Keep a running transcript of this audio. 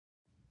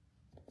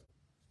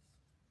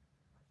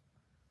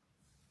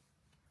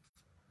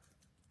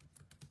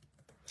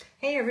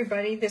Hey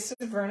everybody, this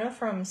is Verna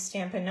from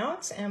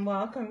StampinNotes and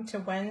welcome to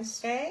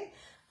Wednesday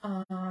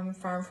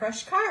Farm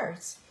Fresh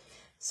Cards.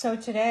 So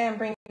today I'm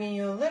bringing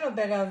you a little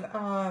bit of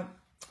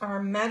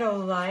our Meadow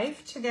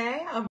Life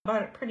today,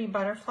 a pretty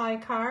butterfly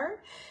card,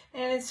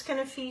 and it's going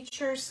to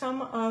feature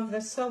some of the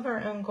silver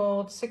and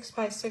gold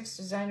 6x6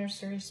 designer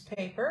series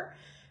paper.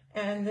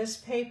 And this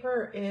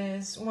paper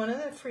is one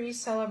of the free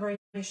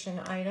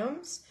Salabration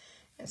items.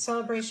 And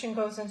Salabration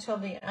goes until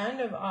the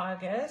end of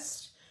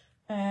August.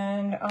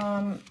 And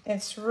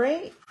it's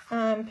right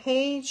on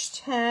page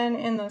 10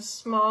 in the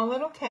small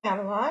little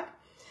catalog.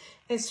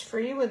 It's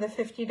free with a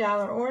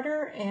 $50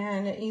 order,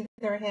 and it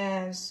either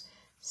has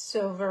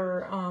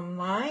silver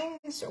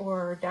lines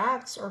or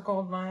dots, or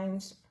gold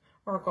lines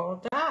or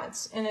gold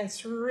dots, and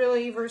it's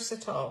really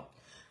versatile.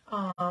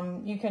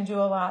 You can do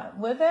a lot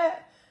with it.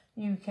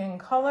 You can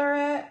color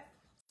it,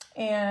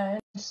 and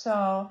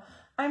so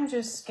I'm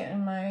just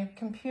getting my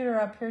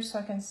computer up here so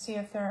I can see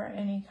if there are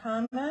any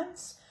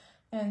comments.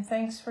 And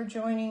thanks for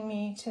joining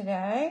me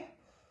today.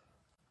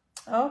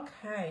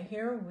 Okay,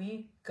 here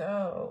we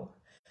go.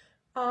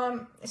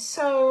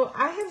 So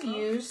I have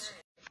used,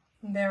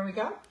 there we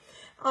go.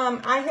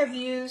 I have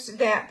used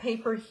that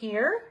paper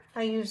here.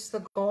 I used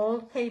the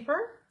gold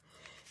paper,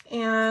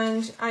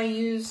 and I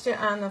used it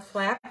on the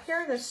flap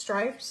here, the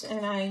stripes,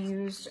 and I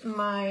used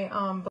my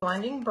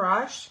blending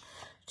brush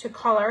to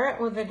color it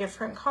with the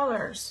different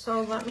colors.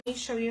 So let me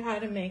show you how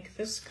to make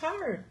this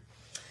card.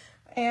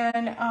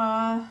 And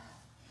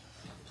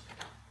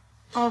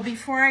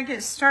before I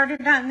get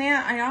started on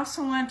that, I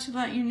also want to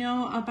let you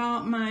know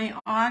about my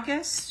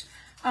August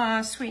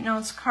Sweet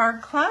Notes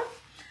Card Club,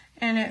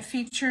 and it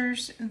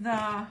features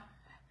the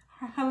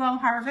Hello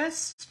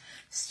Harvest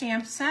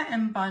stamp set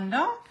and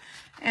bundle,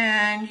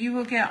 and you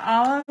will get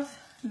all of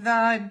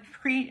the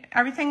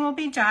everything will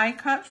be die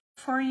cut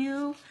for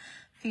you.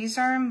 These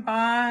are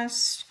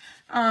embossed.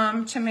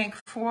 To make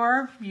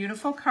 4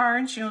 beautiful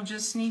cards, you'll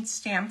just need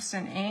stamps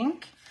and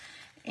ink,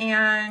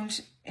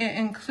 and it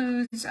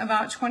includes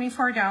about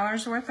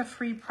 $24 worth of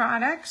free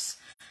products.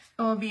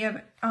 It will be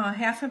a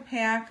half a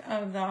pack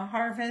of the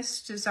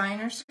Harvest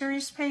Designer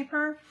Series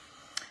paper.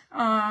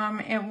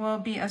 It will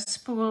be a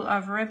spool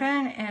of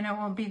ribbon, and it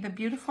will be the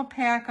beautiful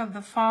pack of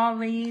the fall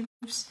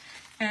leaves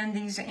and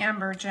these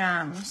amber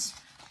gems.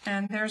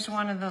 And there's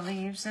one of the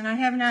leaves. And I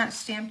have not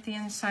stamped the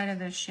inside of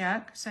this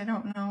yet because I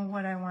don't know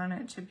what I want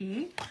it to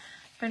be.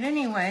 But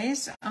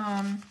anyways,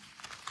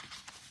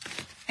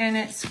 and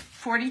it's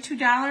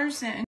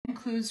 $42. It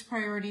includes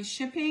priority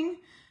shipping.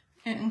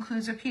 It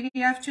includes a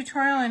PDF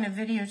tutorial and a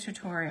video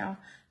tutorial.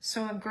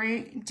 So a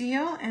great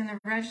deal, and the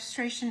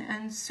registration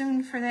ends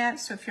soon for that.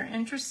 So if you're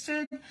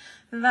interested,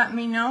 let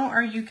me know,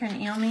 or you can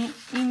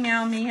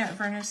email me at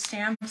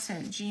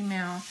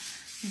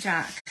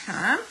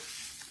vernastamps@gmail.com,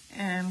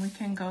 and we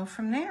can go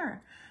from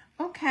there.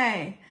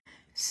 Okay,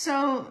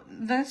 so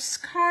this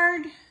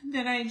card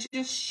that I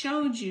just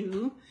showed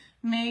you,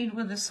 made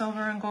with the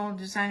Silver and Gold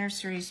Designer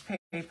Series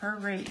paper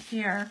right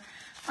here,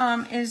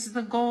 is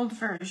the gold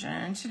version.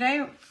 And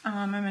today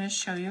I'm going to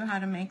show you how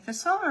to make the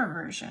silver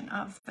version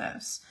of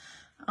this.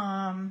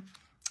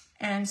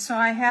 And so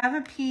I have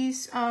a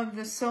piece of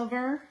the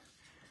Silver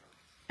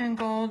and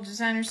Gold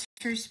Designer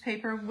Series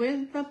paper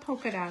with the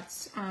polka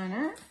dots on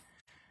it.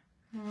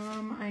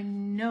 I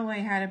know I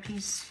had a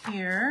piece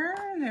here.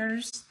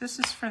 This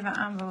is for the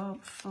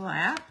envelope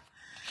flap.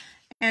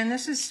 And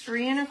this is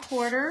 3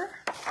 1/4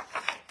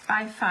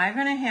 by 5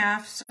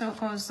 1/2, so it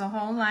goes the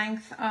whole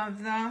length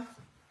of the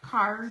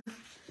card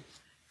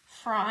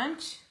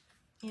front,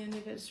 and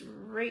it is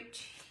right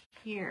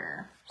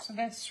here. So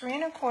that's 3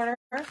 1/4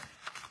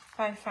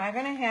 by 5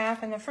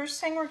 1/2, and the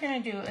first thing we're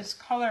going to do is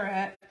color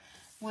it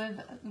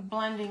with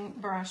blending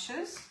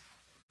brushes.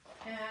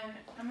 And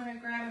I'm going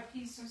to grab a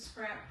piece of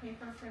scrap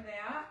paper for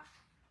that.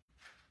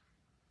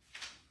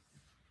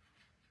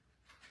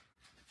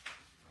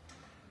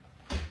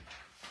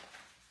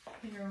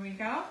 Here we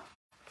go.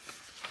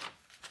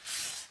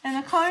 And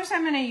the colors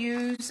I'm going to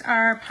use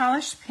are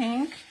Polished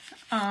Pink,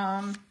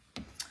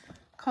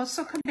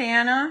 Coastal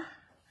Cabana,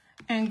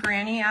 and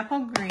Granny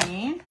Apple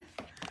Green.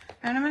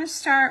 And I'm going to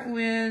start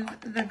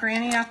with the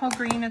Granny Apple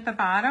Green at the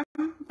bottom.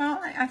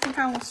 Well, I think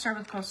I will start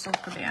with Coastal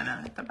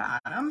Cabana at the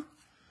bottom.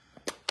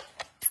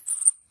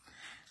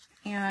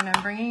 And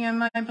I'm bringing in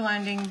my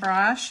blending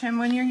brush. And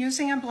when you're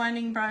using a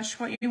blending brush,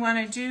 what you want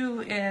to do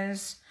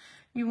is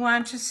you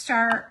want to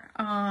start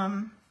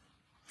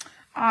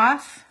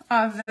off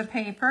of the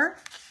paper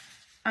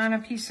on a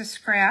piece of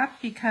scrap,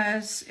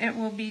 because it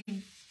will be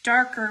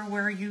darker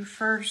where you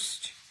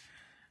first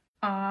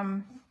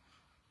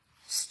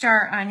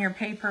start on your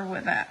paper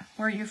with it,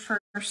 where you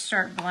first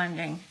start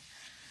blending.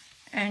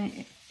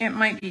 And it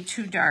might be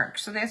too dark.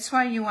 So that's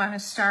why you want to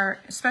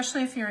start,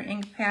 especially if your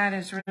ink pad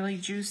is really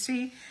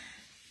juicy,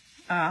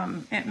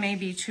 it may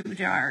be too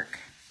dark.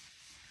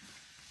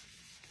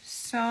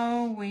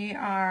 So we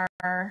are,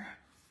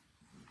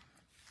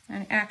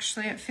 and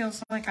actually it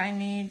feels like I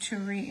need to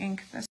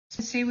re-ink this.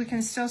 See, we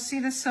can still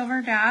see the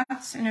silver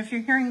dots, and if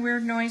you're hearing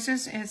weird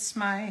noises, it's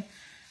my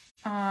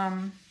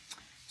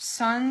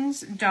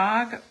son's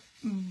dog,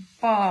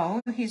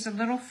 Beau. He's a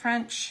little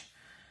French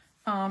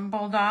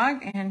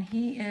bulldog, and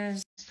he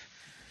is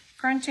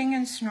grunting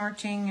and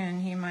snorting,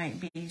 and he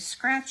might be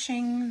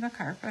scratching the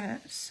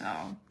carpet.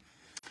 So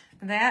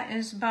that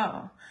is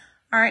Beau.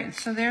 All right,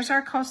 so there's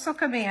our Coastal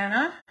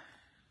Cabana.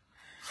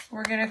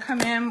 We're going to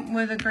come in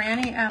with a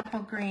Granny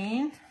Apple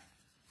Green.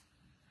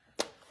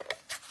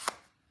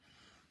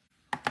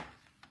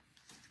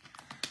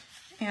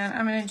 And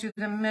I'm going to do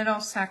the middle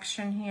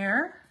section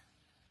here.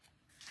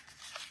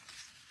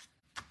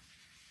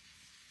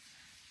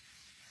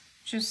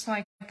 Just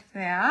like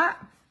that.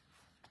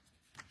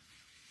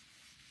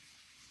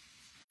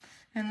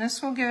 And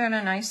this will give it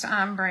a nice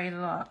ombre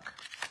look.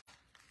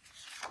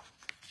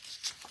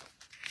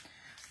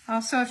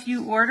 Also, if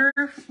you order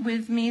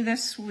with me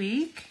this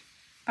week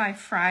by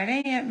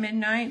Friday at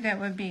midnight, that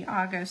would be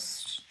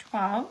August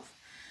 12th,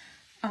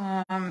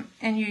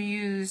 and you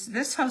use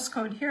this host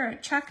code here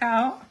at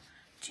checkout,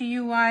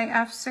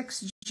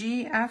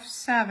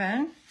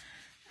 TUYF6GF7,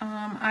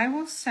 I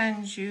will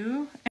send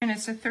you, and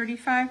it's at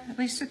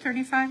least a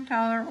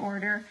 $35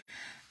 order,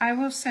 I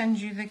will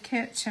send you the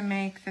kit to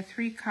make the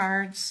 3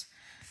 cards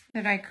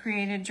that I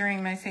created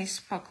during my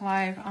Facebook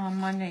Live on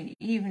Monday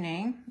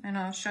evening, and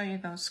I'll show you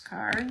those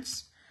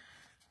cards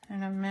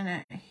in a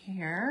minute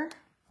here.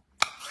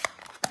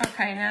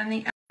 Okay, now in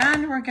the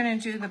end, we're going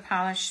to do the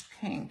polished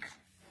pink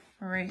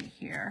right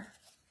here.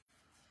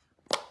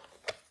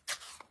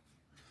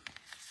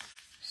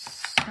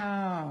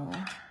 So,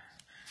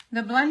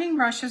 the blending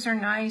brushes are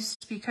nice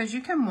because you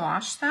can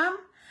wash them.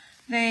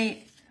 And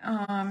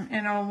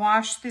it'll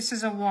wash, this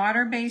is a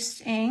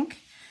water-based ink.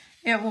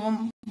 It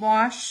will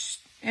wash.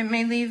 It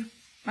may leave,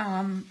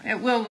 it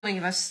will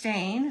leave a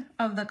stain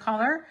of the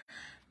color,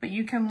 but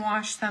you can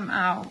wash them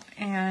out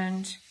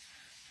and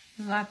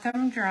let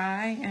them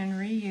dry and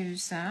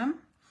reuse them.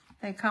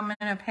 They come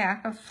in a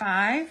pack of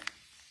 5.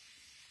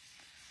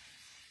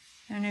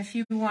 And if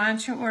you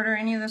want to order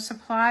any of the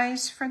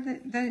supplies for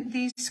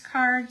these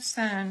cards,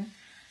 then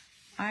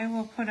I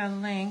will put a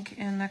link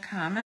in the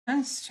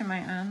comments to my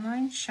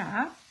online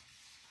shop.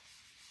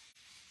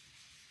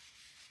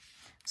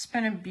 It's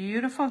been a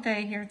beautiful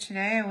day here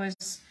today. I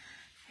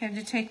had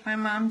to take my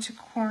mom to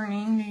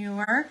Corning, New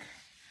York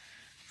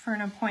for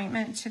an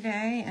appointment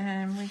today,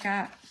 and we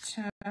got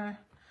to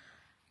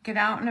get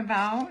out and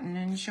about and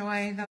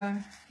enjoy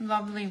the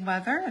lovely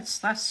weather.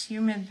 It's less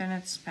humid than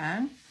it's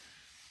been.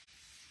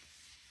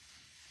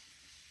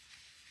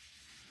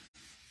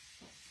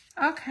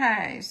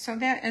 Okay, so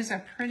that is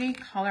a pretty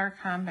color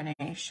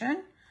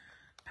combination.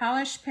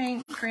 Polished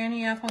pink,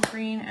 Granny Apple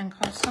Green, and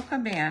Coastal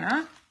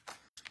Cabana.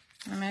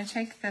 I'm going to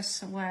take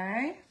this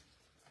away.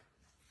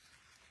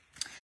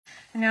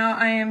 Now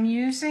I am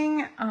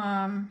using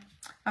a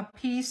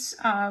piece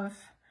of,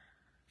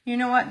 you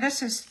know what,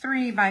 this is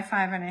 3 by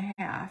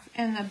 5.5,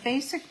 and the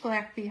basic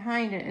black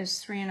behind it is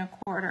 3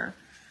 1/4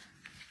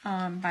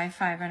 by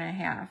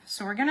 5.5.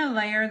 So we're going to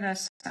layer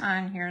this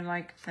on here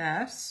like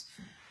this.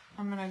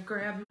 I'm going to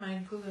grab my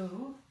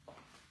glue.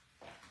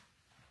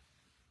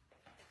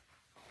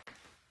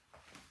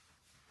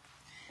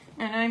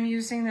 And I'm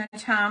using the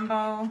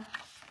Tombow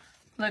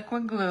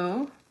liquid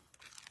glue.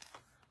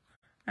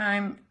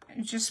 I'm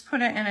just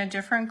put it in a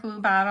different glue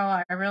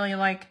bottle. I really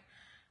like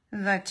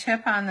the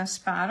tip on this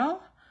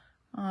bottle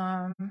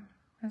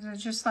because it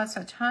just lets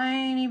a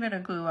tiny bit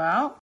of glue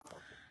out.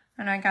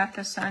 And I got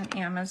this on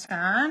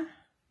Amazon.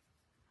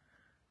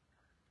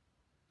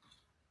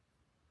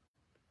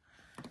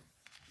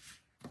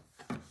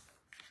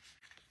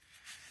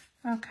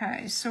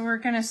 Okay, so we're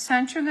going to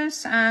center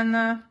this on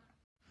the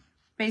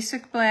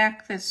basic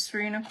black that's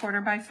 3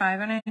 1/4 by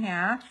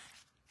 5.5.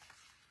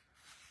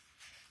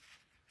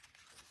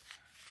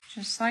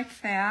 Just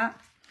like that.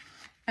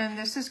 And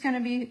this is going to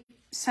be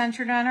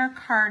centered on our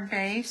card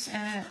base,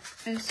 and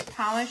it is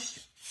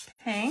polished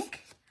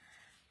pink.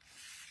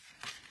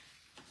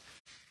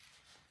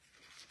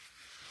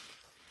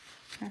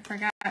 I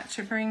forgot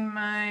to bring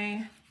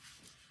my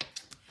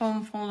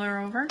foam folder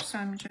over, so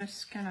I'm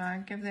just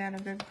gonna give that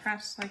a good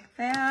press like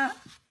that.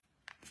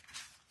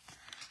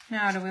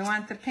 Now, do we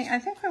want the pink? I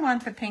think we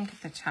want the pink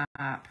at the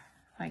top,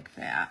 like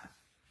that.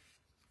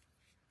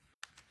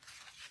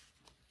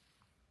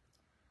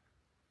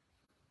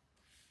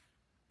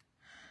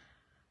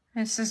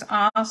 This is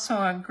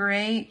also a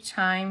great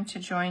time to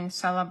join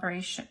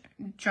Salabration,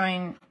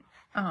 during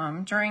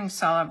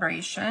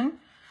Salabration,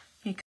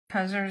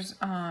 because there's,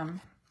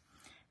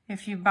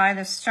 if you buy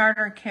the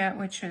starter kit,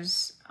 which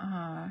is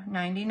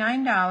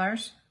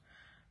 $99,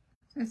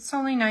 it's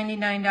only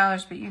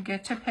 $99, but you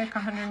get to pick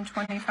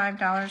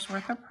 $125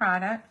 worth of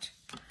product,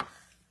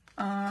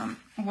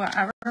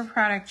 whatever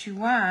product you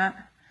want.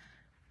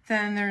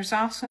 Then there's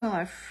also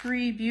a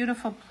free,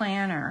 beautiful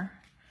planner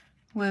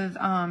with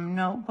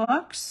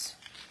notebooks.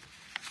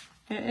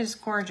 It is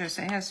gorgeous.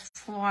 It has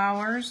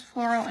flowers,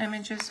 floral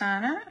images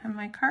on it, and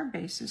my card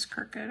base is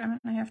crooked. I'm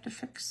gonna have to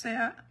fix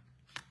that.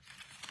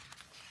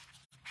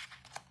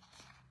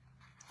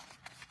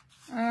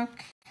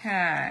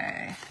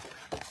 Okay.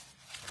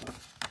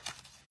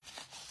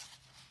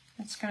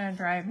 It's going gonna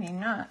drive me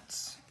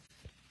nuts.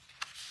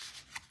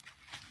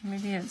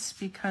 Maybe it's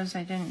because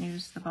I didn't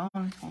use the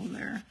bone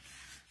folder.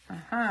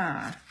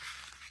 Aha.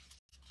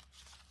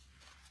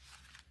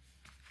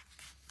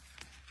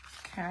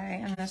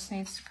 Okay, and this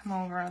needs to come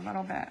over a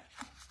little bit.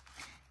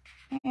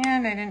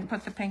 And I didn't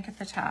put the pink at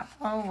the top.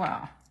 Oh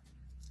well.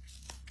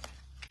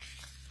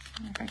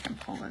 If I can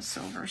pull this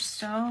over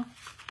still.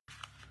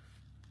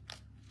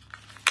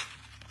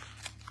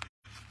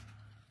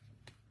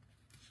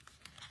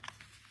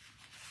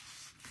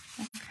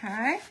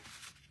 Okay.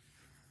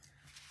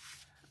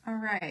 All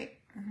right.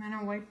 I'm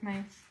gonna wipe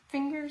my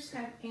fingers,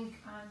 have ink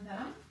on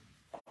them.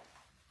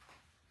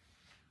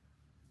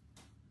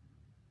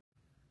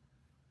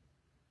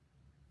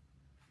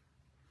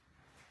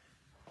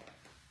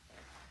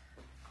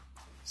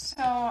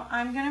 So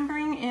I'm going to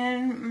bring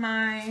in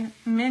my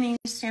mini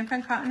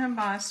Stampin' Cut and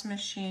Emboss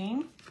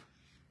machine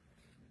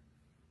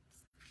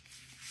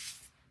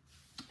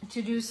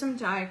to do some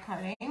die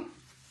cutting.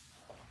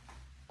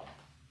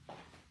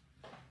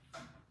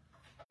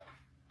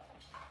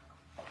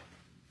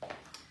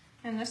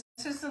 And this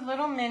is the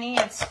little mini.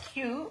 It's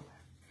cute.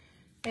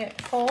 It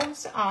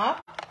folds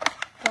up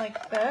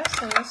like this,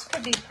 and this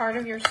could be part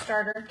of your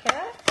starter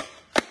kit.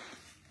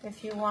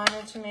 If you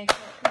wanted to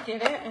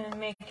get it and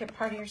make it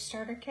part of your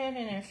starter kit,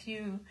 and if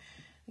you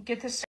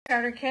get the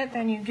starter kit,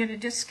 then you get a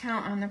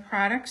discount on the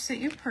products that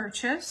you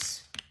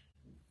purchase.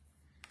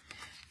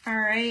 All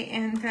right,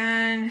 and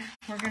then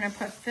we're gonna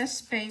put this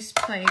base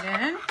plate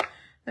in.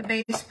 The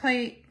base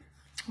plate,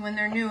 when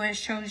they're new, it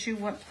shows you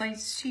what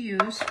plates to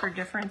use for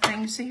different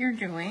things that you're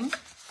doing.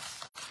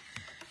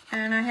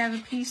 And I have a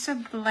piece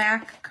of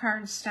black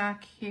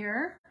cardstock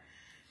here,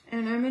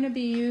 and I'm gonna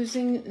be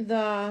using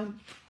the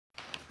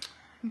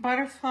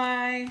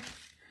Butterfly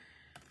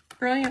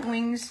Brilliant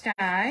Wings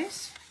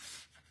dies.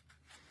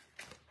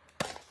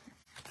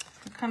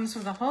 It comes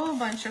with a whole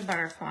bunch of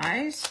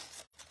butterflies,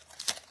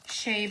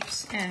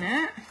 shapes in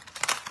it.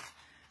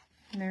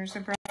 And there's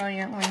a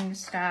Brilliant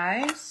Wings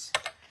dies.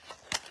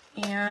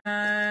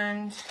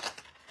 And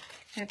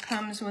it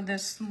comes with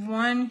this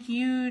one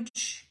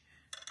huge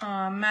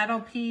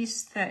metal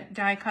piece that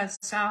die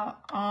cuts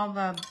out all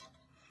the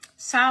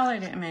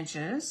solid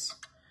images.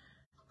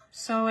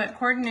 So it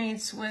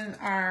coordinates with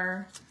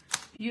our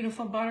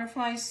beautiful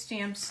butterfly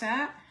stamp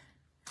set.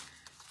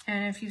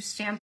 And if you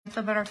stamp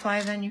the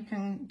butterfly, then you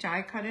can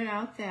die cut it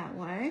out that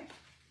way.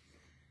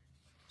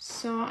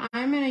 So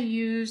I'm going to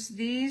use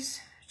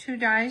these two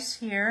dies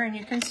here, and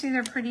you can see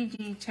they're pretty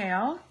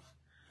detailed.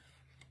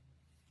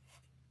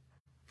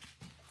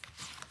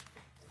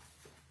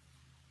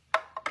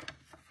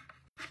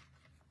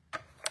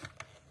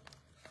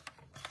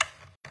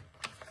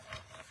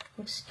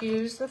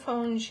 Excuse the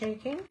phone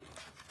shaking.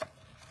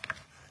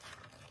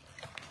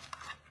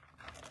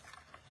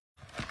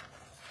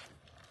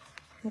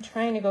 I'm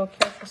trying to go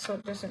careful so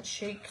it doesn't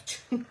shake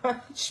too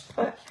much,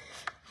 but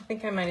I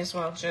think I might as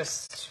well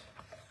just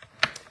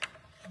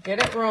get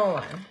it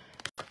rolling.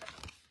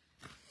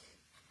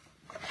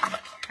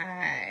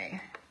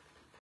 Okay.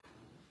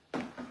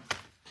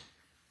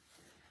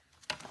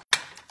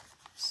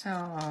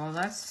 So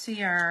let's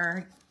see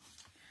our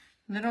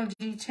little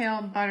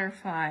detailed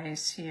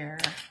butterflies here.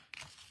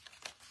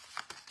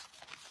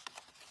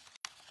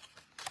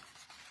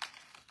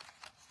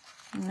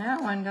 And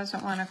that one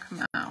doesn't want to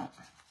come out.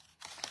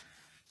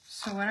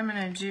 So what I'm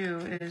going to do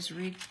is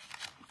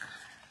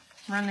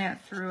run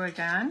that through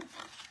again.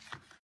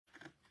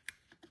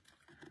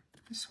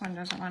 This one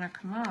doesn't want to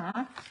come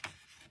off.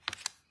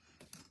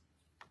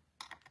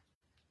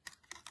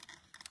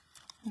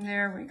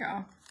 There we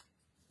go.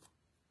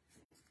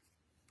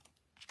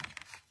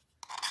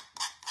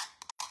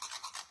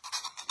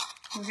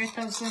 We'll get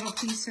those little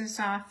pieces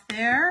off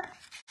there.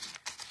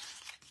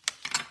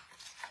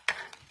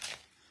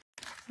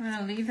 I'm going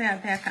to leave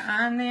that back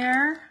on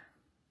there.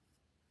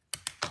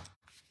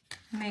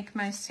 Make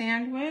my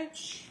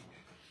sandwich.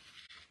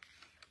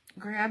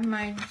 Grab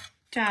my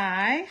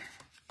die.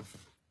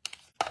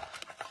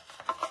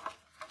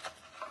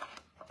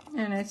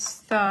 And it's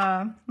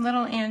the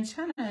little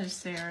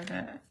antennas there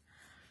that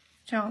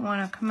don't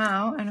want to come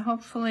out, and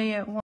hopefully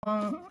it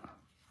won't.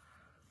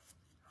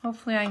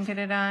 Hopefully I can get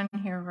it on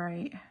here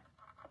right.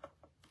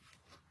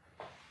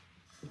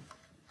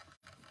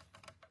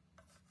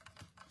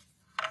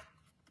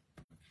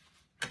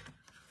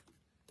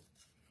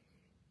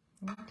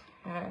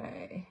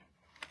 Okay.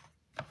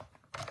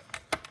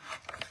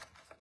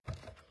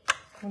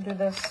 We'll do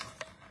this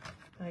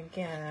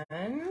again,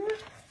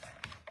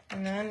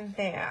 and then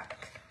back.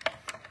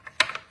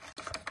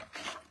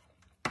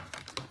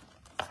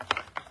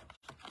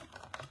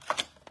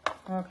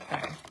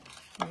 Okay,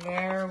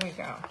 there we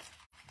go.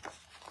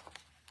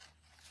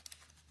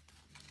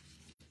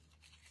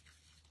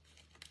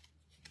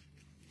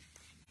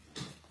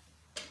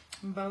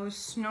 Bo's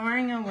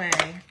snoring away.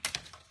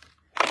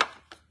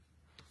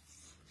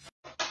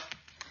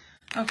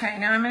 Okay,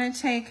 now I'm going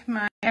to take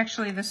my,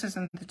 actually this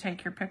isn't the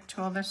Take Your Pick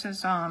tool, this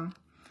is one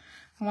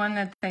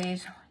that they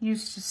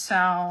used to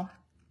sell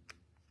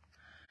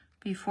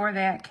before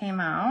that came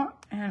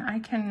out, and I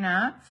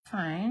cannot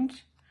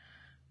find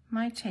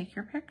my Take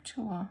Your Pick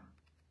tool.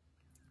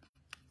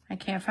 I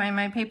can't find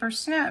my paper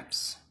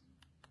snips.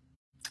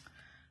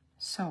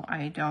 So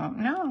I don't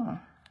know.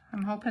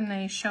 I'm hoping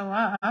they show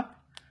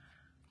up.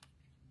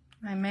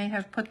 I may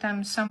have put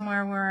them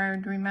somewhere where I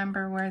would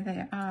remember where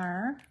they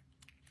are,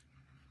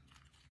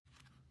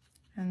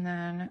 and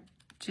then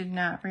did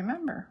not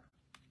remember.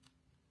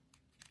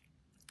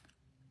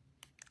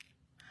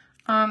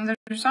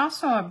 There's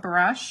also a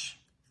brush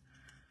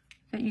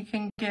that you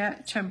can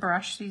get to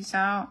brush these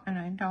out, and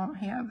I don't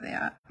have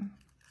that.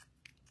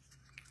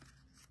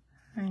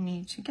 I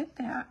need to get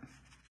that.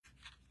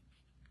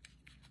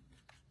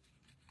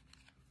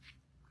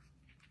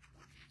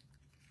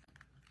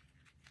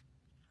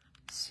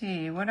 Let's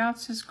see, what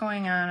else is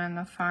going on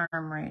the farm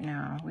right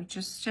now? We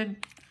just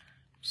did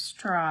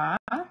straw.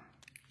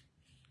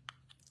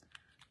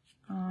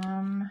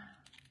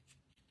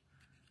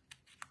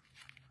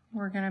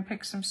 We're gonna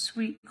pick some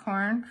sweet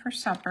corn for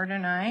supper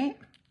tonight.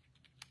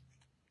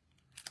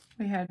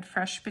 We had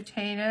fresh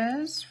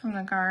potatoes from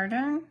the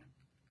garden.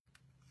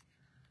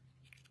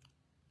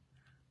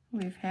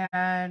 We've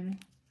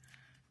had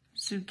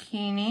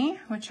zucchini,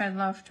 which I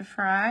love to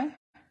fry.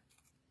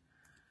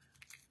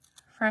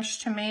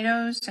 Fresh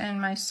tomatoes, and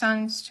my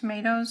son's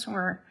tomatoes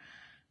are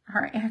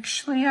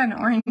actually an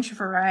orange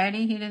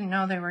variety. He didn't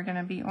know they were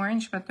gonna be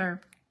orange, but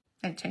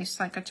they taste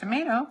like a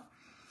tomato.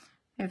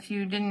 If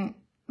you didn't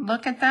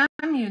look at them,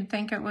 you'd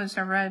think it was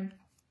a red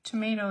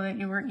tomato that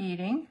you were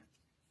eating.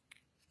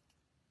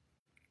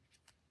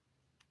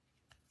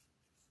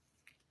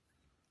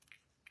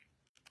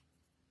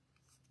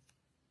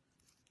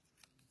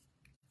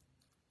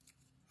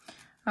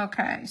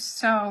 Okay,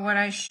 so what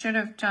I should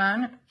have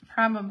done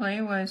probably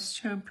was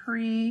to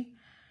pre-do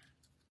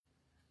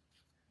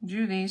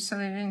these so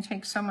they didn't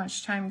take so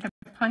much time to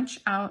punch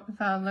out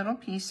the little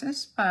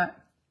pieces, but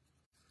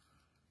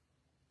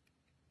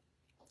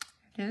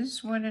it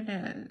is what it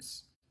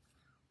is.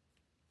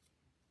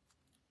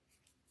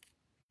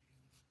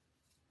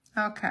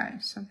 Okay,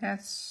 so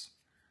that's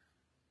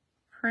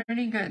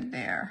pretty good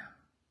there.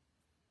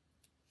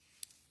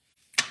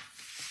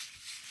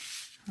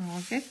 And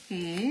we'll get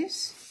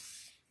these.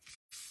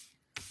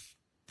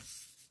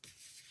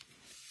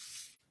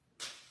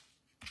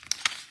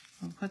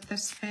 We'll put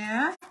this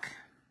back.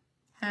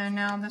 And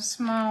now the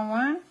small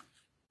one.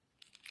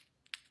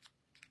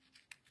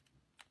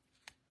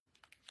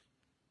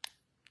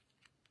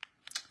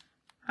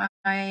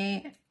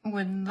 I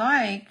would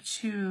like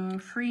to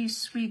freeze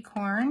sweet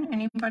corn.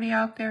 Anybody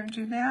out there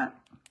do that?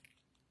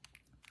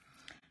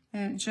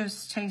 It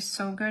just tastes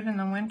so good in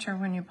the winter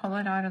when you pull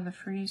it out of the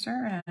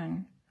freezer,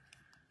 and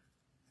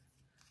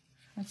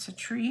it's a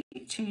treat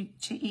to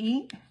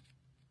eat.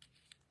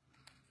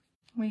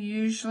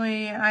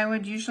 I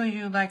would usually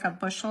do like a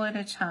bushel at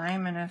a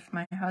time, and if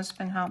my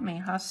husband helped me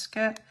husk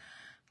it,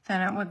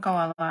 then it would go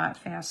a lot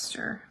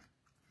faster.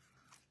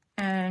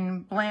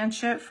 And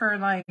blanch it for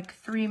like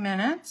 3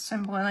 minutes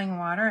in boiling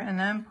water, and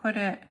then put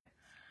it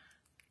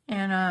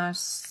in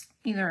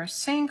either a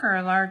sink or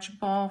a large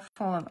bowl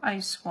full of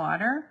ice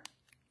water,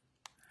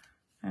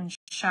 and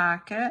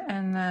shock it,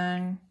 and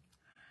then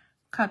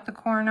cut the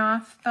corn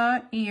off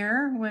the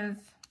ear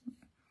with,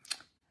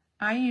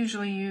 I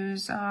usually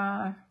use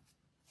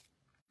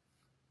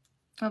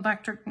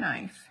electric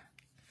knife.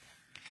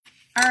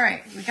 All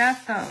right, we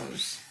got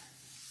those.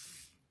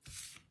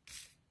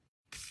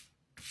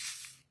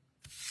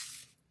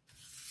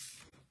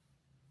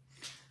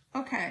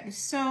 Okay,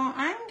 so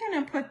I'm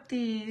gonna put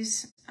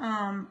these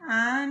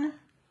on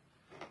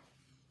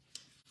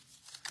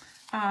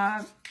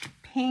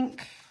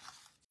pink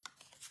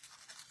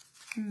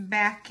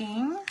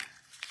backing. Let's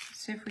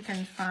see if we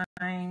can find,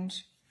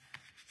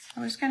 I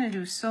was gonna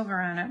do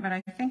silver on it, but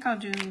I think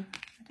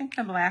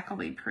the black will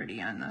be pretty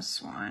on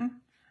this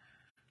one.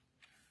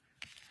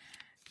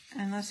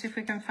 And let's see if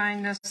we can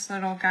find this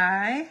little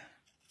guy.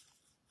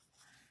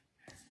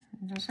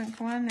 It doesn't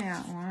go on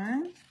that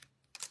one.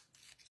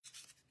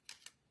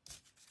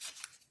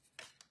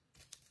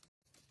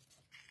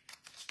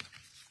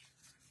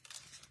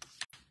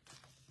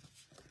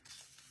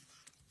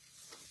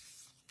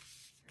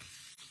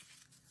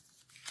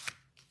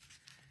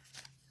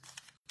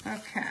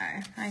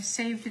 Okay, I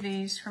saved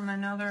these from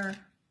another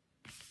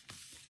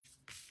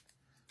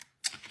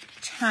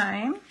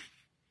time.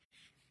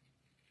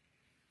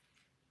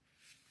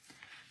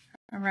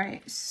 All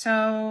right,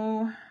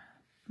 so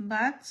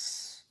I'm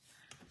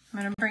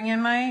gonna bring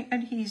in my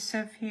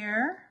adhesive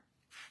here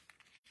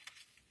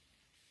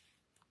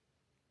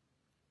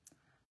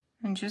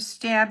and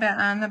just dab it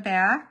on the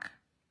back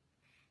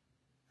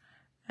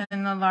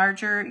and the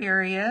larger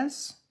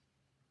areas.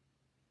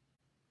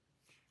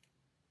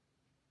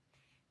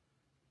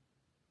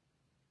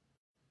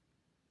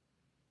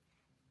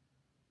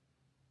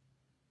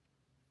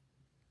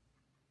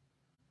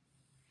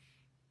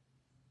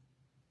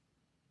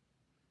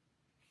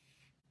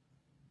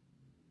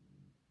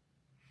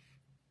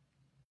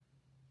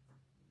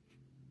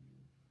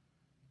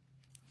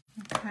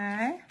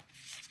 Okay.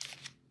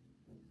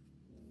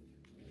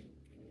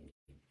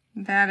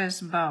 That is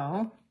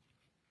Bo.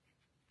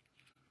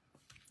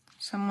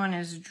 Someone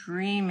is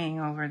dreaming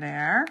over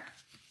there.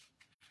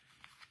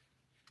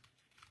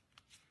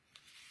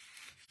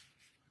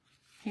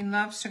 He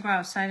loves to go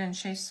outside and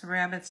chase the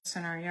rabbits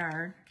in our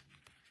yard.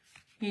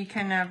 He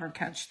can never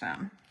catch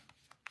them.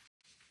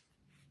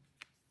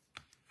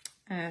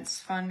 And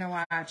it's fun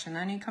to watch. And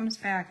then he comes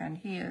back and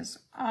he is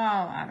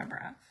all out of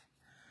breath.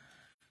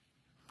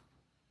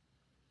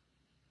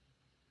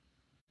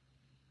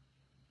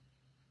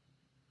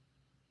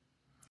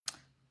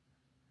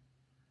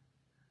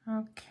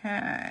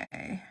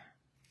 Okay.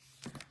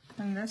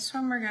 And this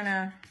one we're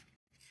gonna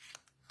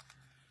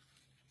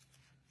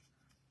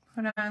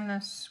put on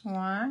this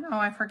one. Oh,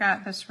 I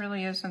forgot, this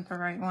really isn't the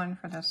right one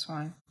for this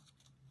one.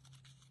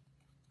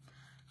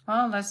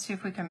 Well, let's see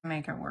if we can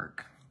make it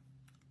work.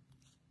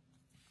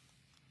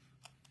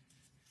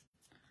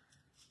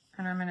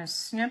 And I'm gonna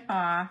snip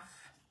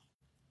off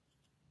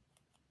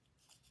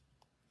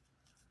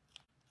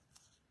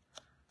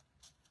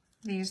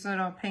these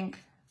little pink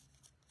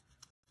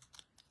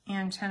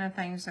antenna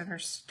things that are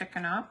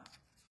sticking up.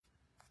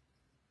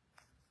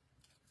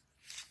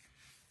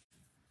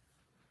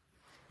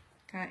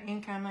 Got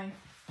ink on my,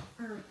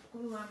 or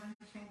glue on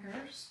my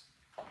fingers.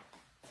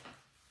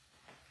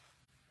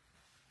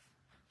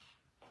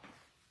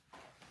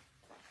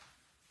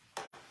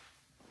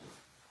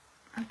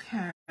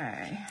 Okay.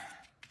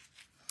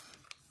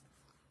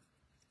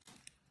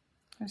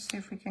 Let's see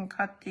if we can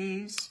cut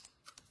these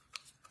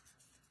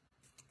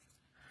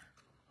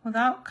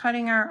without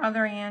cutting our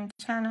other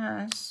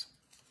antennas.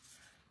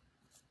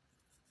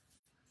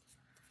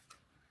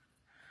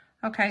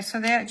 Okay, so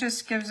that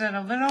just gives it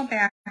a little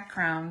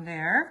background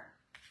there.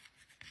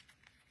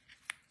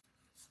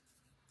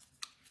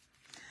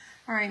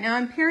 All right, now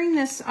I'm pairing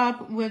this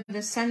up with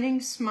the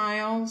Sending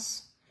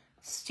Smiles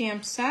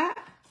stamp set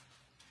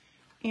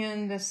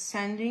and the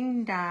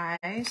Sending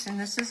Dies, and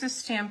this is a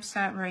stamp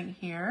set right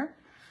here.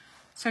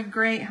 It's a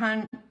great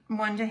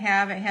one to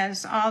have. It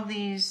has all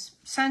these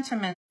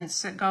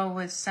sentiments that go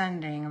with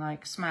sending,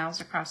 like smiles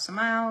across the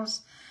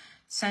miles,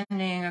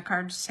 sending a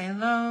card to say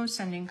hello,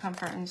 sending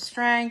comfort and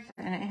strength,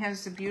 and it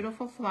has the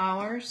beautiful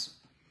flowers.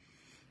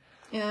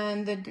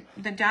 And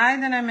the die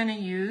that I'm going to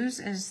use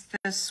is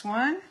this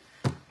one.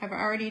 I've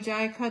already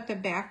die cut the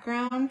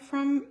background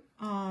from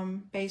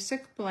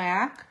Basic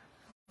Black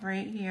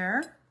right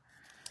here.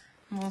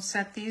 And we'll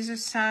set these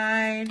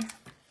aside.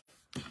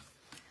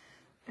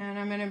 And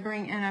I'm going to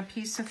bring in a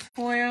piece of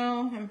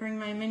foil and bring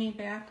my mini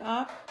back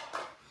up.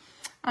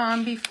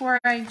 Before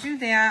I do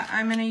that,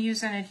 I'm going to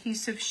use an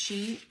adhesive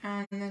sheet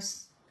on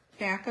this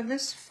back of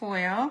this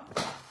foil.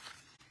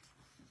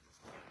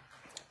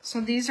 So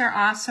these are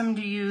awesome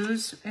to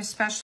use,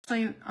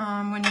 especially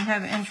when you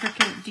have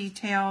intricate,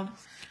 detailed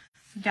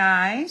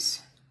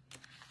dies.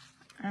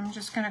 I'm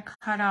just going to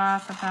cut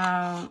off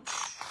about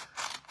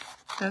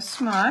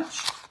this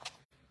much.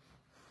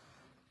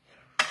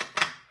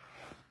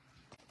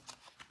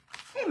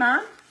 Hey,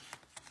 Mom.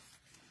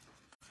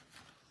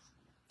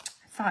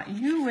 Thought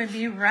you would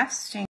be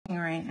resting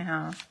right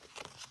now.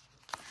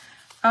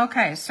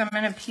 Okay, so I'm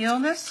going to peel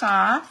this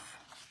off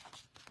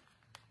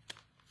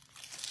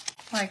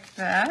like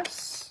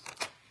this.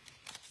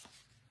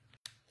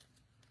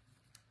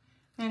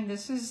 And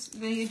this is,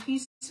 the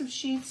adhesive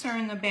sheets are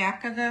in the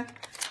back of the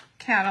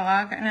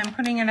catalog, and I'm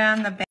putting it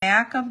on the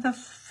back of the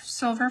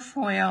silver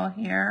foil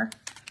here.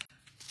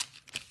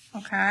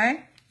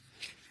 Okay.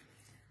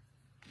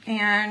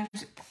 And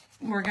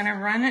we're going to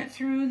run it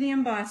through the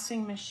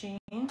embossing machine.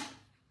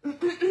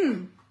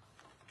 And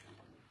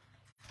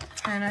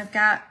I've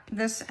got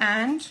this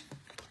end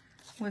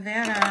with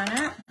that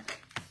on it.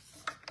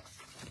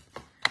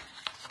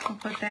 We'll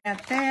put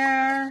that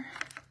there.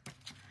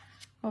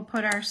 We'll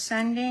put our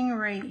sending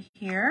right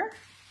here.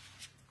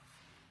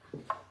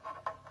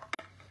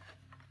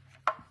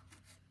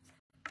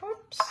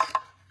 Oops.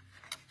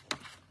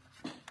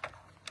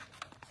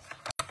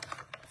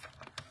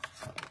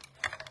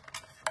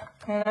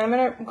 And I'm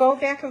going to go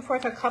back and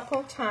forth a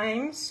couple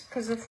times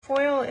because the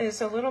foil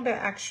is a little bit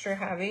extra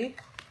heavy.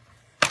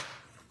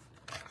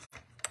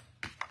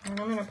 And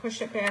I'm going to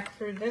push it back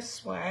through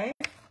this way.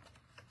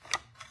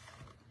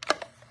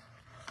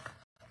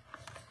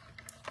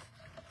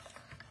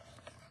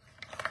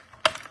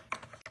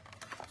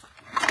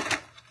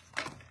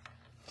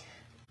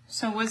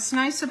 So what's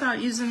nice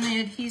about using the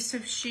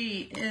adhesive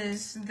sheet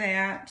is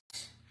that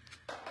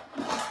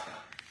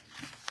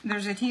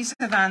there's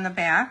adhesive on the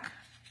back.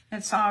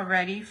 It's all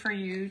ready for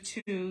you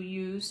to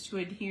use to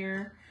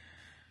adhere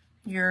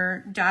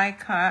your die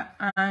cut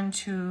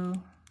onto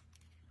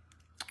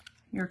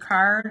your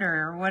card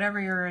or whatever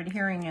you're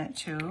adhering it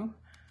to.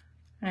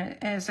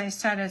 And as I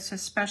said, it's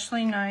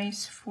especially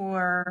nice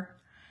for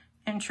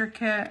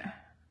intricate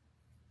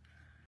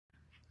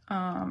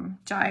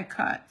die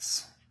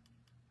cuts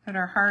that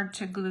are hard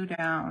to glue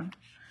down.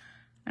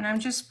 And I'm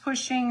just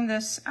pushing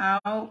this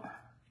out.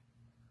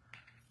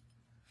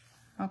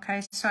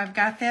 Okay, so I've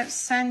got that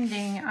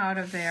sending out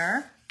of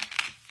there.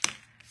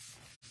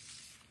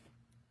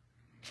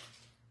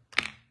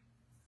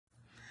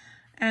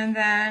 And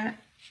then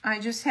I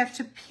just have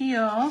to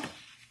peel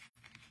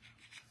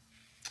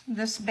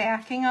this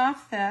backing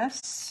off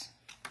this.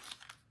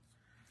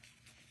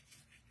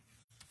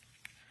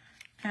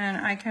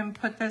 And I can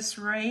put this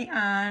right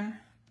on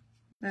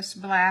this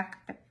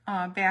black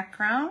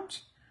background.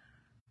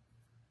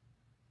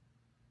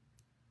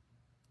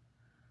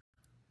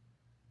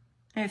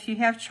 If you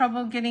have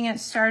trouble getting it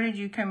started,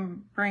 you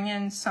can bring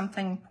in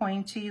something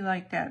pointy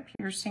like that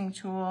piercing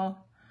tool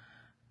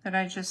that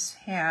I just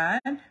had.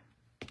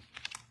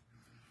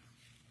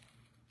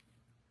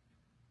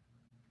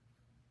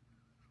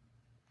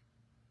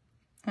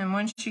 And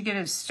once you get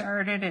it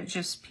started, it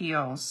just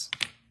peels.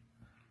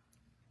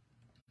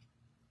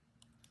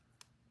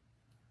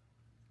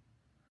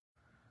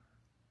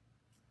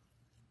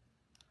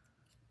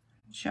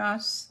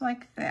 Just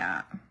like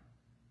that.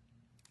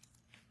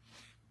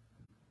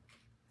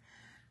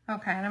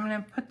 Okay, and I'm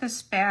going to put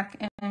this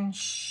back in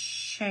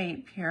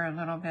shape here a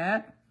little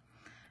bit.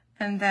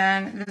 And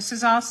then this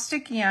is all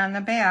sticky on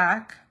the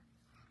back.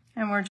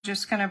 And we're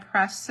just going to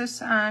press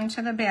this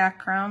onto the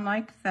background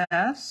like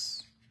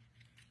this.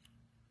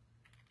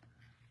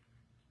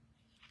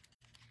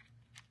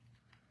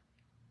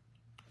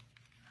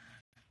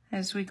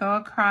 As we go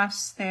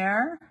across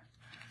there.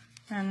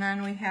 And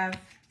then we have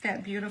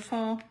that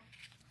beautiful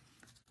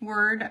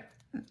word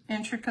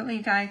intricately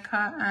die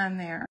cut on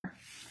there.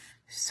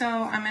 So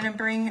I'm going to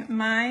bring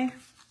my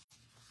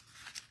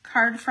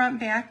card front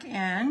back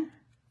in,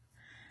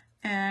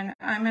 and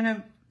I'm going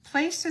to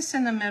place this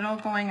in the middle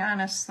going on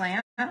a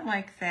slant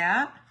like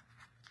that.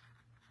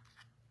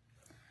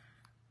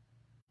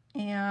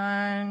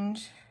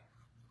 And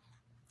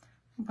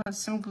put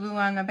some glue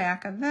on the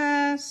back of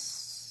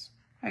this.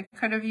 I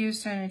could have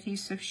used an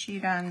adhesive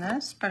sheet on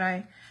this, but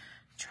I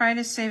try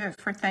to save it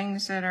for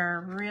things that are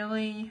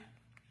really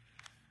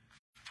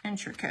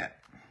intricate.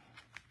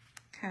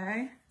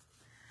 Okay.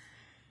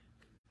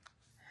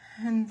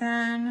 And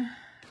then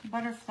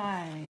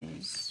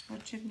butterflies.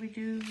 What should we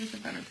do with the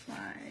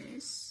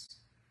butterflies?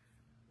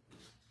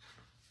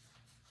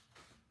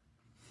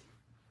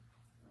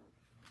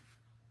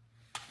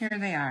 Here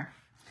they are.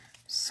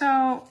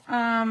 So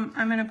I'm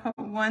going to put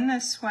one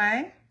this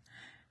way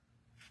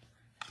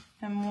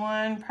and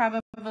one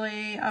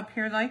probably up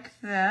here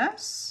like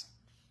this.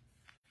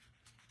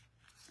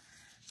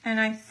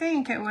 And I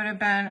think it would have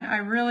been, I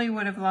really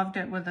would have loved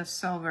it with a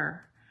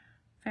silver.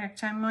 In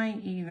fact, I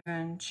might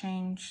even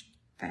change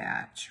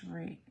that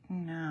right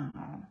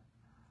now.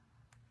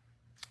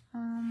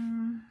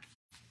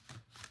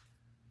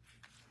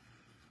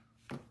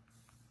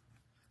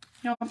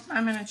 Nope,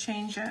 I'm going to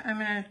change it. I'm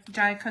going to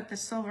die cut the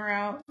silver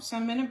out. So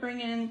I'm going to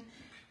bring in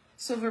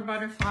silver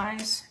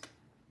butterflies.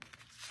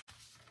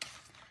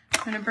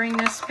 I'm going to bring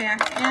this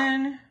back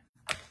in.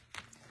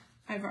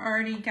 I've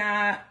already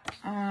got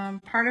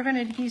part of an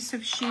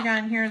adhesive sheet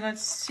on here.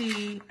 Let's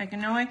see. I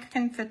know I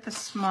can fit the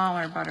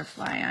smaller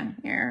butterfly on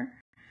here.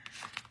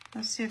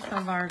 Let's see if the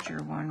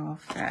larger one will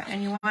fit.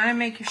 And you want to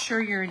make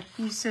sure your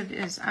adhesive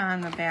is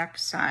on the back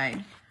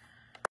side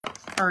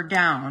or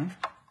down.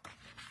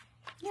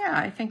 Yeah,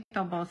 I think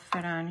they'll both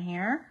fit on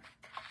here.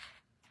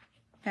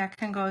 That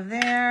can go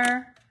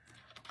there,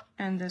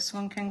 and this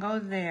one can go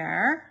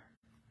there.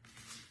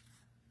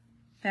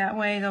 That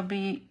way they'll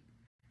be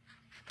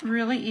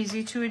really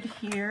easy to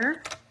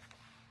adhere.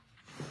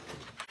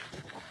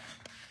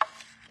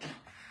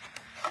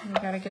 You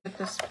gotta get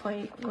this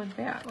plate with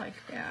that like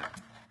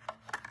that.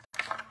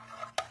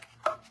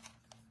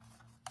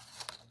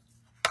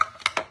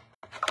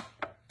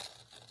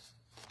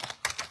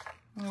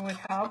 It would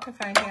help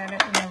if I had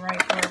it in the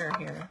right order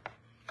here.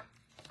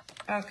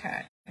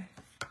 Okay,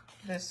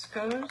 this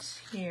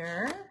goes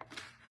here.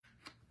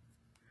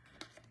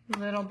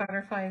 Little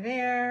butterfly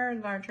there,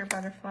 larger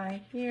butterfly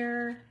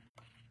here.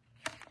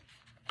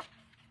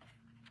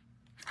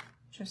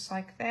 Just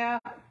like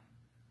that.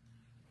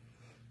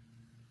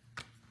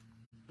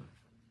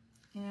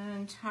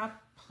 And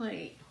top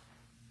plate.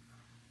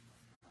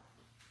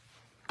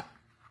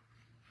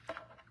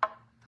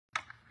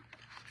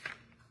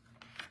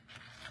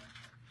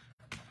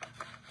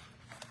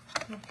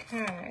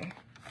 Okay.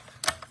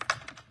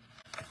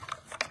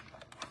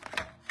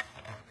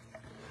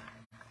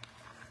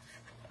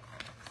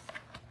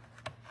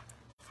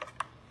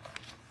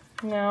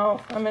 Now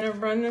I'm going to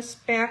run this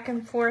back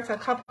and forth a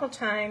couple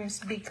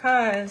times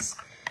because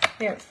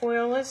that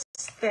foil is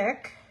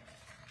thick,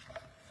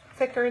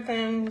 thicker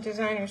than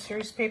designer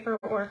series paper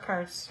or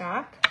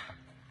cardstock.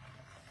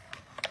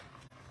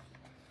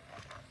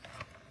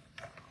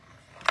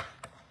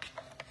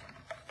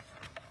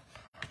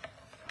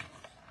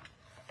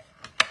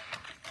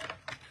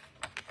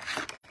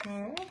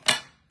 Okay.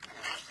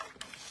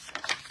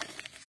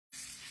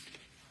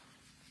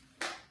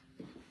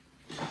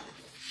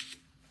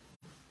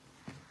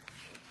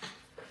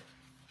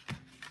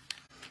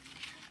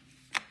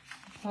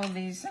 Pull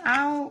these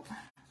out.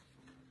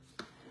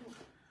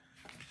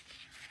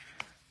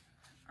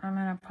 I'm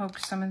going to poke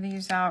some of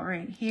these out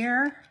right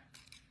here.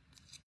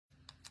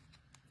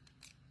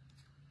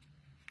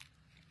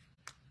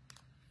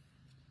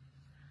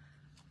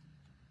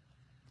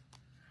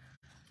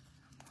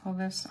 Pull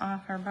this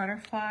off our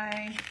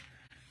butterfly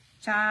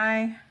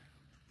die.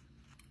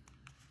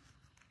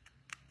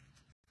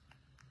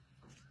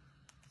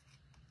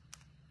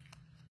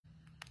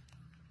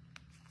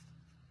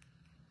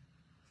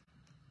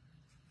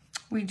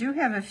 We do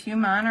have a few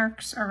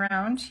monarchs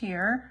around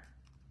here,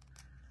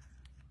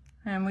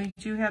 and we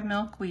do have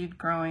milkweed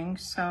growing,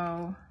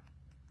 so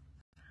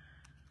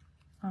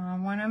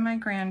one of my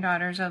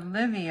granddaughters,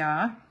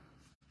 Olivia,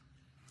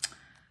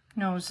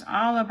 knows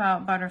all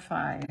about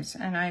butterflies,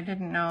 and I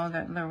didn't know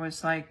that there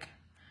was, like,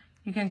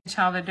 you can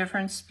tell the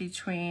difference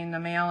between the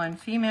male and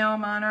female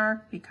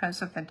monarch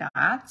because of the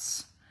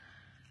dots.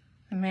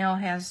 The male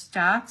has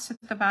dots at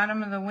the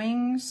bottom of the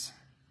wings,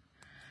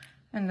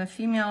 and the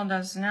female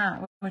does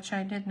not, which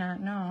I did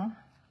not know.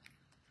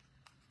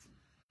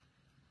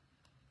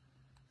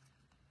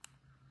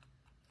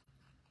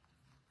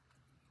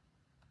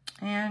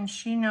 And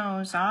she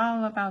knows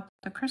all about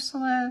the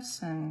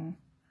chrysalis and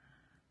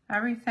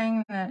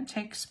everything that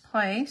takes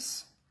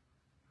place.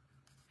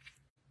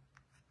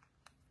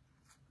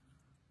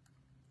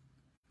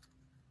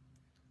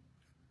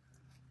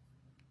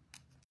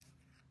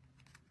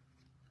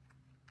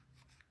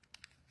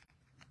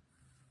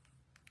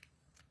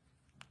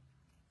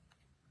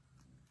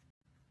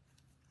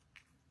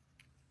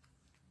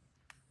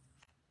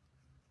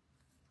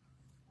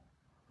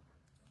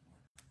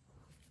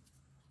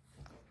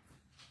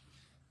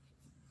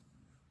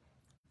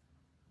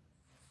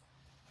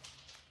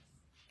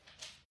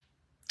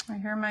 I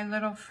hear my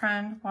little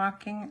friend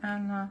walking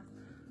on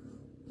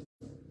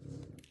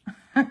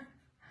the,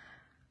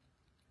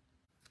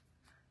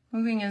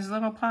 moving his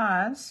little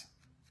paws.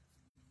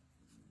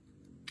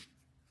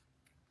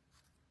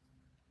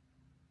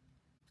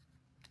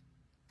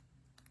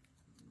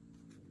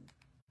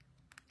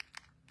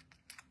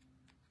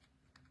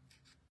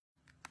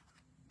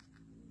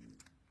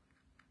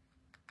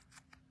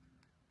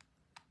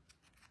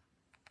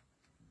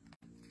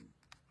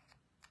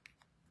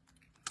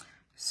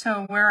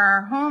 So where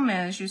our home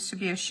is used to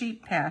be a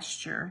sheep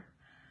pasture,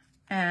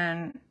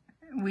 and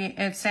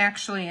it's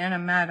actually in a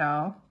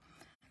meadow.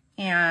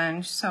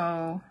 And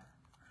so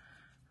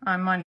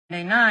on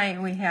Monday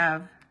night we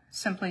have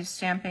Simply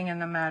Stamping in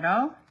the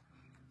Meadow,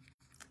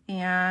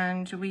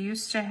 and we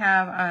used to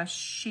have a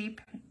sheep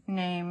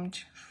named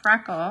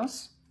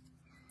Freckles,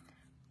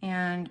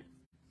 and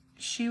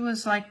she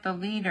was like the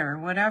leader.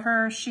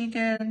 Whatever she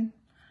did,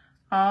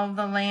 all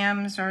the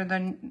lambs or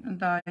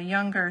the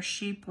younger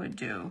sheep would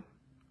do.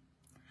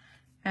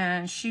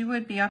 And she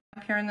would be up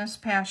here in this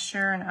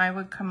pasture, and I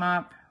would come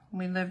up.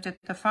 We lived at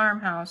the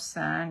farmhouse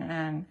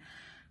then,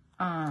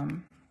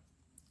 and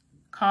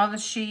call the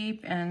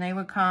sheep, and they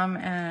would come,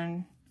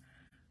 and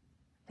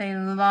they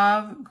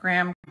love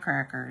graham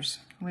crackers.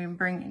 We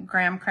bring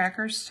graham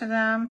crackers to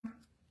them.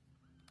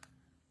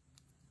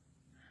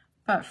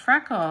 But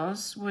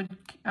Freckles would,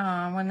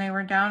 when they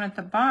were down at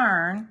the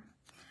barn,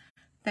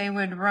 they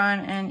would run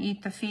and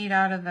eat the feed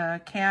out of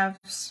the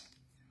calves.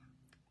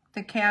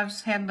 The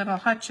calves had little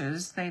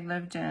hutches they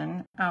lived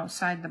in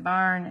outside the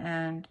barn,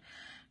 and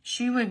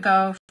she would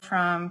go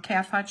from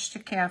calf hutch to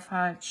calf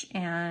hutch,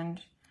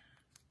 and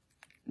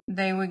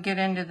they would get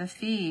into the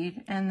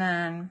feed, and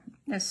then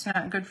it's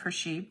not good for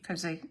sheep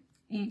because they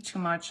eat too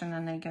much and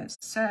then they get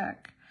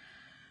sick.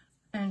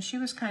 And she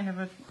was kind of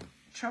a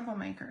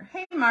troublemaker.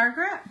 Hey,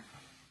 Margaret.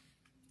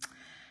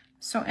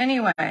 So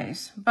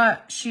anyways,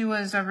 but she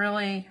was an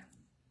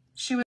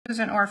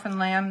orphan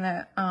lamb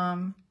that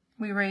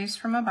we raised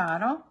from a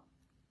bottle.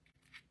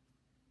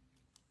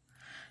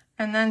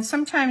 And then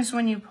sometimes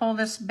when you pull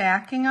this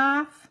backing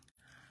off,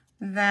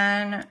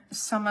 then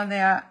some of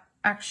that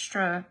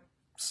extra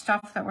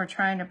stuff that we're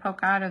trying to poke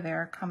out of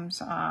there comes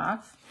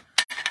off.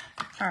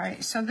 All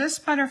right, so this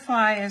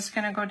butterfly is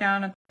going to go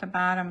down at the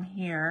bottom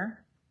here,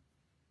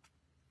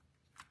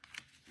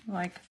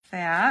 like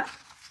that.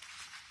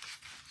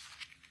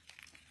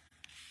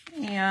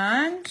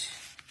 And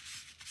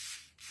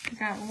we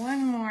got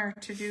one more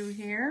to do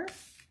here.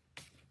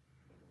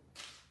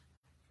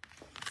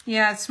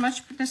 Yeah,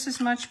 this is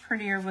much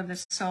prettier with the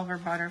silver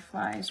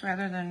butterflies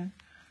rather than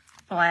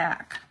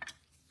black.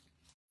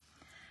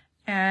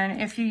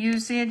 And if you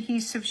use the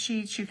adhesive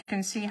sheets, you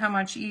can see how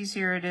much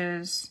easier it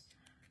is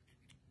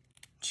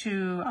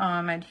to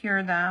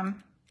adhere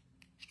them.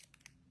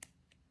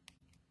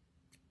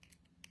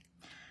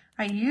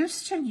 I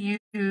used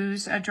to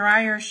use a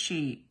dryer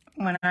sheet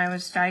when I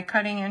was die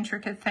cutting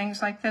intricate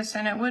things like this,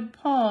 and it would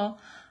pull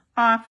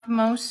off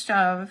most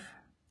of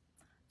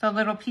the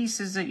little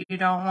pieces that you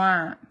don't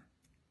want.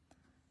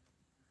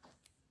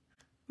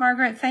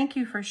 Margaret, thank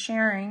you for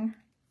sharing.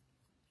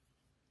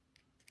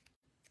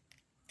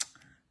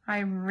 I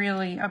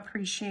really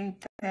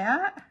appreciate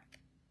that.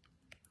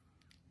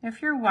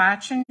 If you're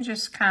watching,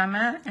 just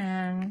comment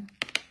and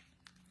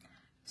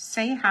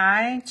say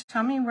hi.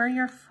 Tell me where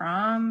you're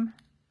from.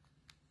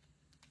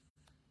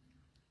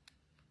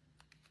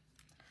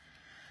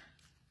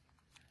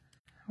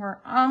 We're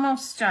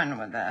almost done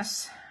with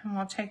this. And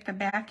we'll take the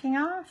backing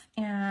off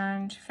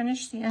and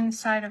finish the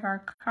inside of our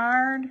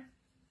card.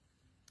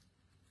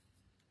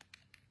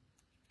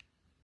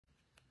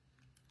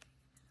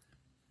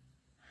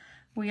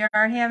 We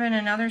are having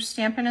another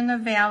Stampin' in the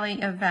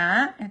Valley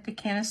event at the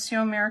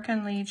Canisteo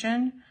American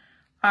Legion,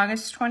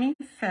 August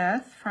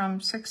 25th from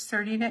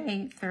 6:30 to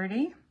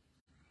 8:30.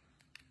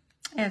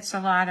 It's a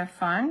lot of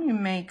fun. You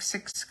make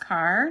 6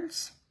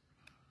 cards,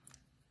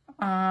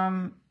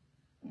 2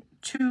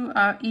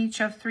 each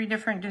of 3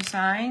 different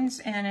designs,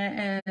 and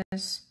it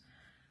is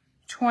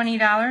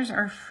 $20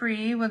 or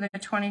free with a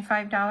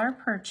 $25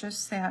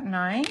 purchase that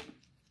night.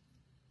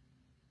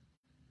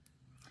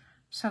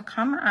 So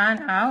come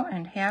on out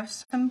and have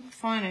some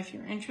fun. If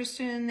you're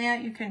interested in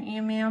that, you can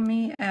email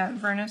me at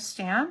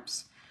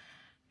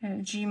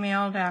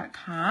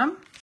vernastamps@gmail.com.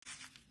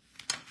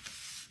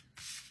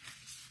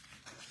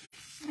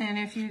 And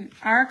if you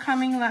are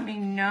coming, let me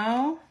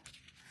know.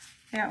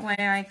 That way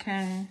I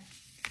can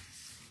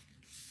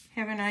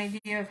have an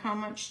idea of how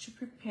much to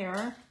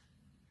prepare.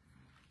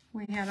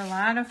 We had a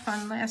lot of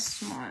fun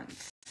last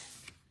month.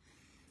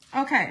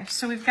 Okay,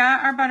 so we've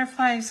got our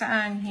butterflies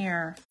on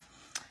here.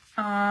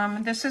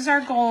 This is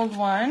our gold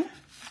one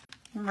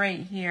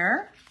right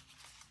here.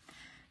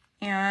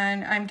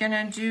 And I'm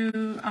gonna do,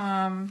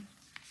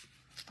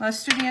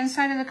 let's do the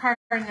inside of the card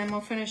and then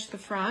we'll finish the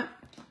front.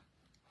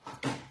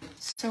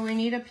 So we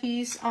need a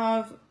piece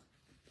of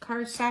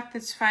cardstock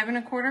that's 5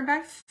 1/4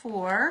 by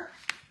 4.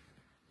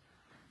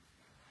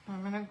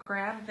 I'm gonna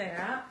grab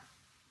that.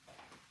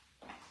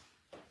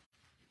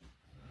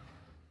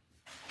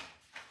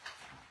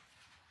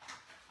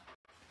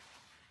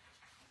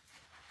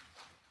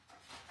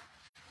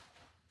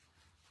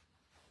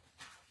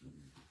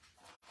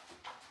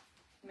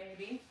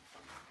 Maybe.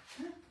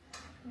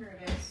 Here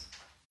it is.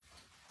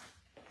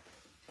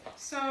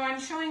 So I'm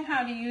showing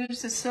how to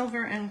use the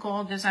Silver and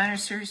Gold Designer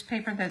Series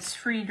paper that's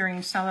free during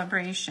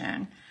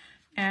Salabration.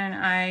 And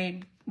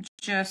I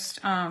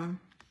just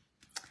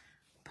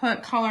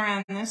put color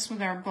on this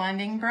with our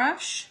blending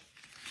brush.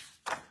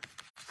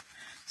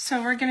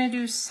 So we're going to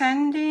do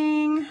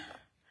Sending.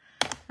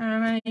 And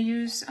I'm going to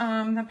use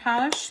the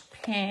polished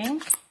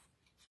pink.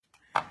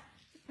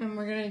 And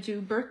we're going to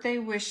do Birthday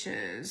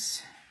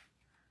Wishes.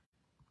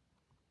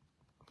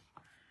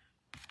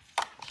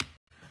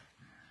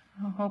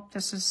 I hope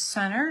this is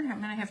centered.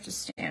 I'm going to have to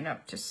stand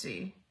up to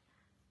see.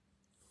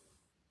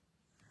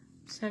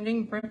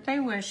 Sending Birthday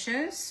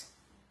Wishes.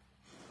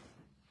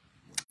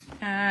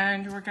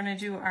 And we're going to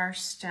do our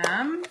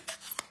stem.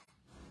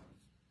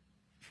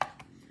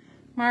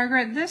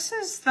 Margaret, this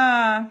is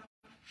the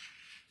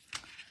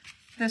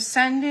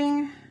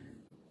Sending.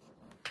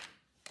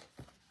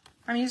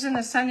 I'm using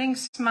the Sending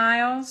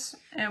Smiles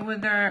and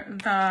with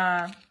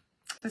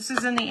this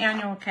is in the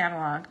annual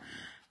catalog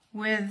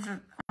with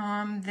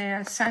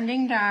the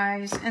Sending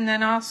dies, and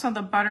then also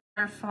the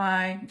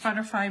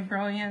Butterfly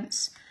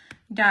Brilliance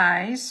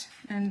dies,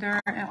 and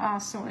they're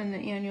also in the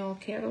annual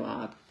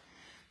catalog.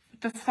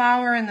 The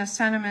flower and the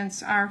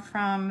sentiments are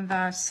from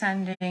the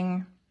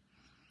Sending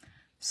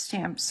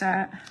stamp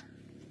set.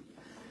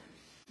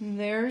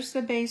 There's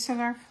the base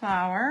of our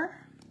flower.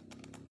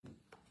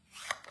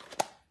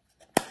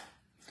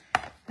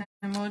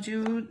 And we'll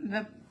do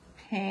the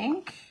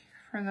pink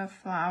for the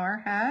flower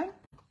head.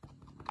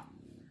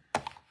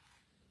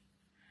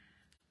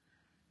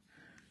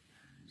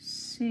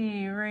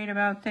 See, right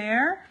about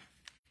there.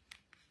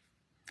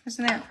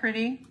 Isn't that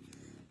pretty?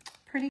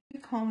 Pretty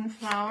cone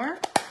flower.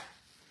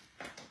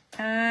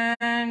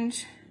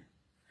 And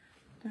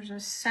there's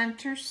a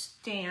center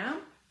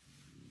stamp.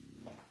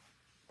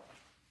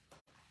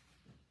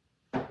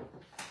 And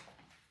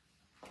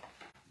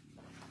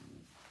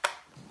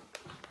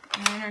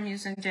I'm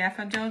using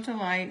Daffodil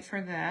Delight for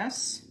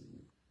this.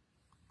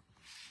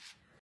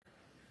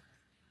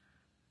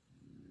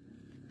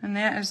 And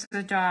that is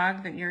the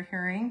dog that you're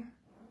hearing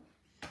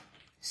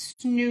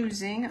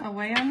snoozing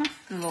away on the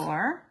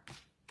floor.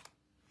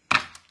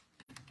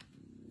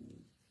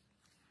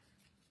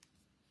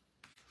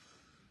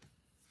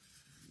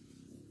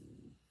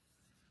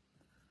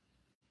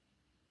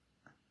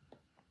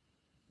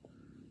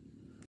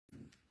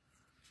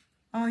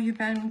 Oh, you've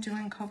been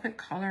doing Copic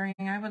coloring.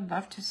 I would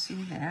love to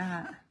see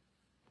that.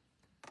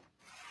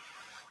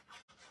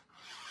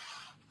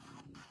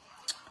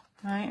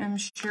 I am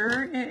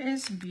sure it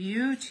is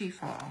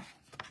beautiful.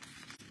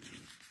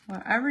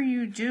 Whatever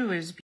you do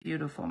is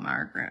beautiful,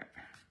 Margaret.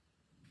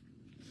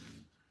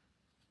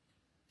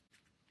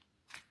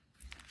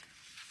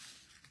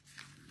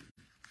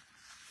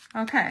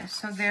 Okay,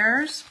 so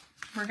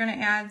we're going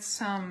to add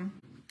some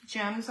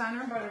gems on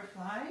our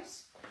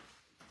butterflies.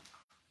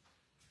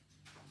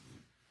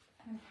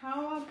 And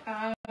how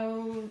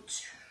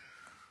about,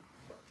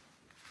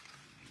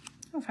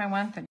 if I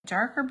want the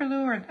darker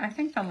blue or I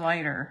think the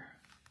lighter.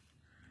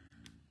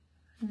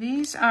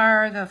 These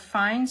are the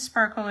fine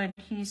sparkle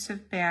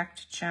adhesive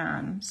backed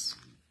gems.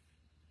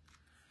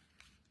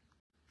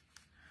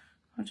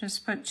 We'll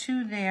just put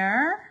 2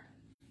 there.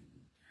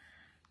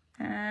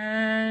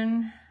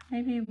 And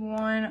maybe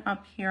 1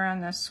 up here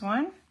on this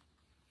one.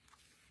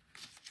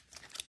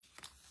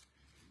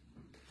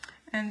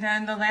 And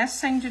then the last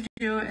thing to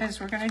do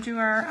is we're going to do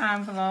our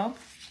envelope.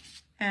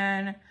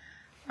 And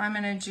I'm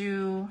going to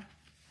do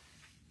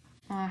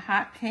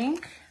hot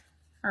pink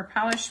or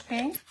polished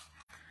pink.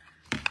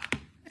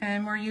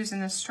 And we're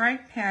using the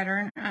stripe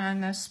pattern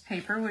on this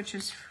paper, which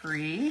is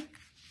free.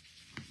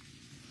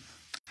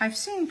 I've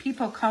seen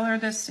people color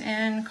this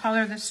in,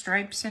 color the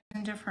stripes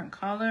in different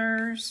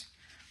colors,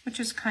 which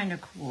is kind of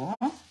cool.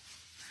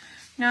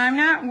 Now I'm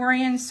not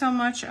worrying so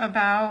much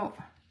about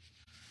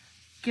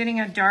getting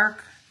a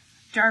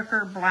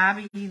darker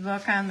blobby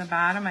look on the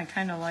bottom. I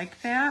kind of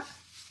like that.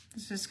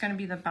 This is going to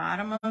be the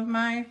bottom of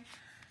my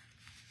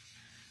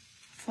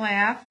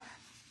flap.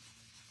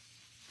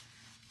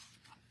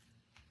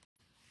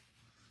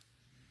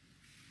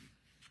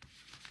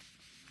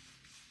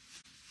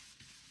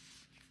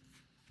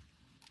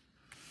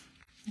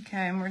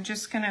 Okay, and we're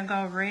just going to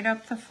go right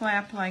up the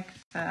flap like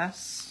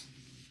this.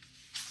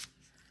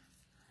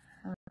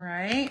 All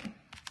right.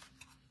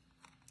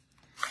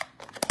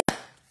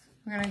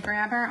 We're going to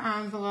grab our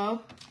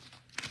envelope.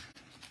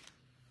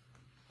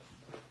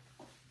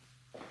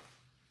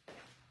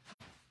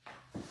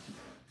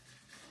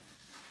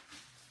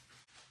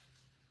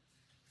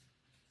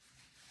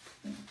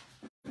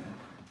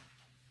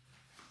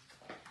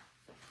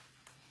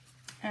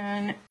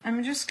 And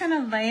I'm just going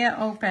to lay it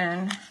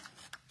open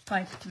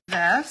like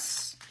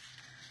this.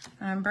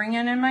 I'm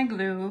bringing in my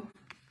glue.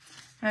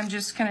 I'm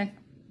just going to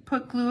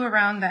put glue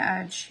around the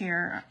edge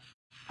here,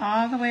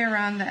 all the way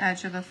around the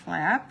edge of the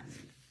flap,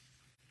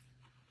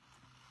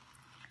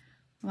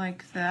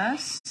 like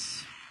this.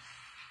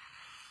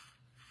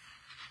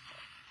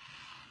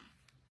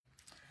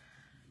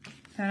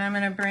 Then I'm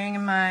going to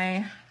bring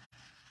my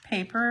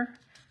paper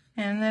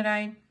in that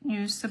I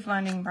used the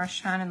blending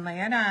brush on and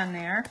lay it on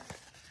there.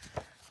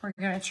 We're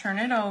going to turn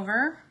it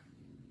over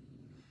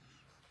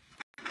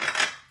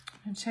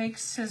and take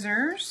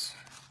scissors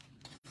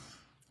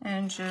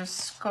and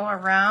just go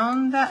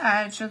around the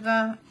edge of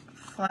the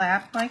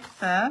flap like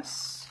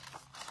this.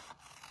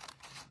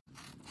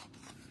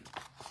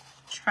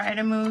 Try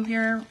to move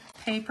your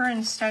paper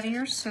instead of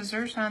your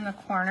scissors on the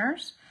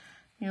corners.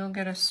 You'll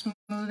get a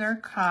smoother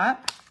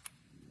cut.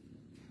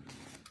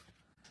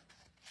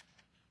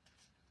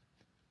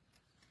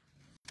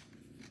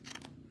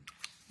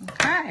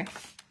 Okay.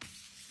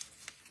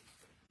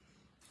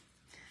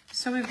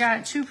 So we've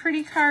got two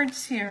pretty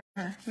cards here.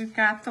 We've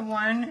got the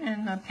one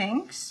in the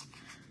pinks,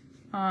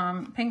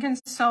 pink and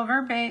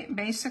silver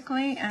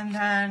basically, and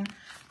then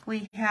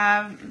we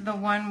have the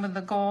one with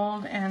the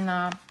gold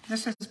and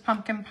this is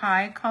pumpkin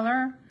pie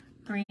color,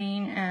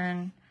 green,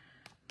 and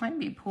might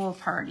be pool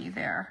party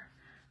there.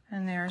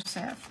 And there's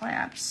that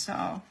flap.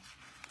 So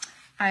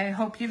I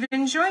hope you've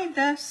enjoyed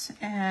this,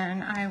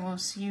 and I will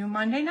see you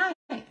Monday night.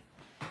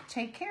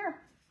 Take care.